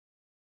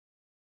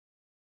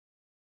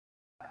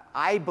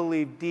I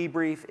believe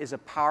debrief is a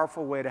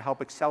powerful way to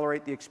help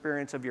accelerate the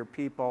experience of your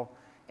people,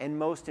 and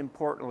most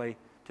importantly,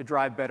 to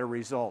drive better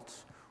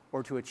results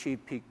or to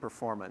achieve peak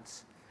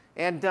performance.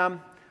 And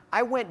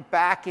I went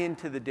back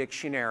into the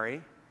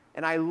dictionary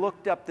and I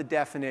looked up the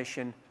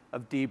definition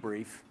of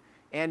debrief.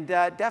 And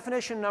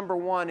definition number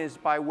 1 is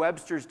by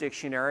Webster's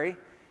dictionary.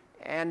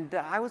 And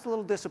I was a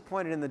little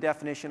disappointed in the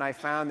definition I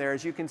found there.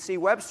 As you can see,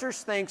 Webster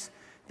thinks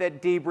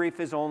that debrief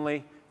is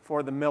only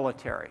for the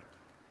military.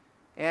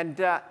 And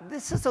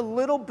this is a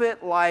little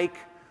bit like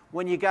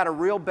when you got a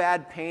real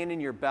bad pain in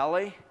your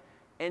belly,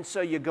 and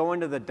so you go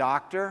into the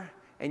doctor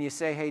and you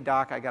say, hey,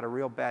 doc, I got a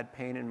real bad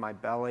pain in my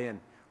belly, and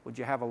would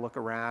you have a look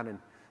around? And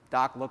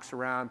doc looks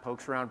around,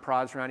 pokes around,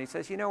 prods around. He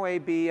says, you know,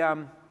 AB,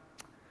 I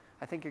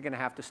think you're going to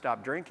have to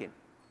stop drinking.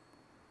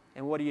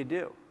 And what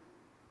do?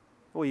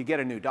 Well, you get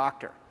a new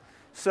doctor.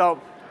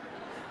 So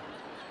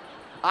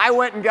I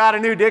went and got a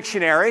new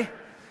dictionary.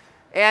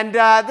 And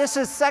this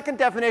is second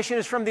definition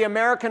is from the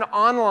American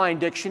Online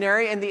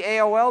Dictionary. And the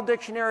AOL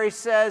Dictionary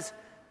says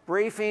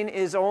briefing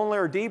is only,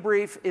 or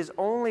debrief is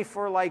only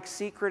for like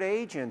secret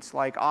agents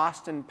like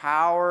Austin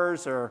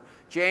Powers or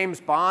James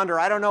Bond or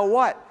I don't know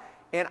what.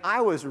 And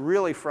I was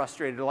really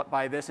frustrated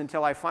by this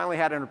until I finally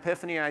had an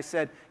epiphany and I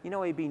said, you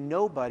know, AB,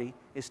 nobody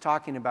is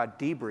talking about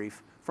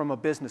debrief from a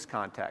business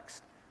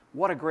context.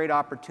 What a great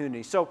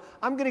opportunity. So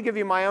I'm going to give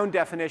you my own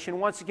definition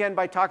once again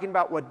by talking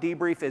about what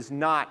debrief is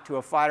not to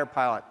a fighter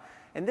pilot.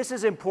 And this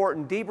is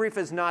important. Debrief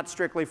is not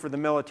strictly for the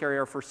military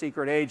or for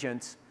secret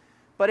agents,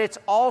 but it's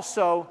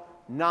also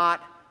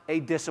not a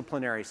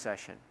disciplinary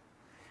session.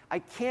 I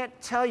can't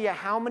tell you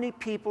how many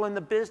people in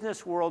the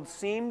business world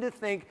seem to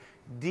think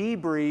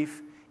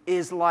debrief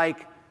is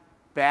like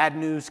bad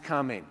news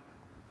coming.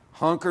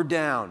 Hunker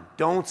down.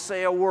 Don't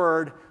say a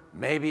word.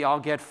 Maybe I'll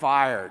get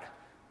fired.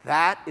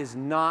 That is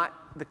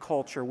not the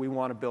culture we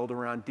want to build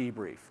around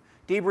debrief.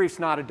 Debrief's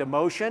not a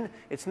demotion,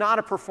 it's not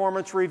a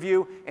performance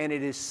review, and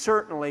it is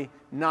certainly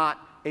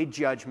not a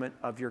judgment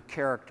of your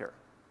character.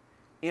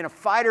 In a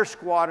fighter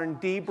squadron,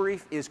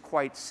 debrief is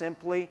quite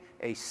simply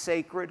a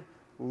sacred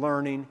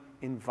learning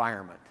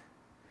environment.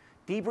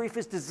 Debrief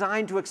is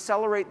designed to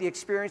accelerate the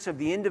experience of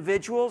the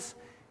individuals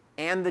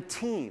and the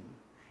team.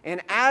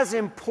 And as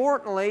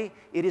importantly,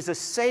 it is a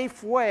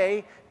safe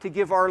way to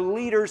give our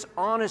leaders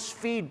honest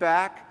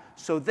feedback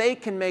so they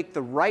can make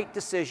the right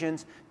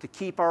decisions to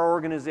keep our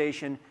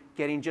organization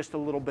getting just a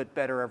little bit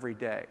better every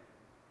day.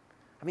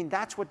 I mean,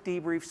 that's what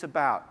debrief's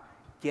about,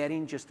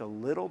 getting just a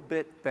little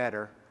bit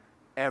better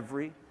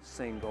every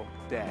single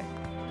day.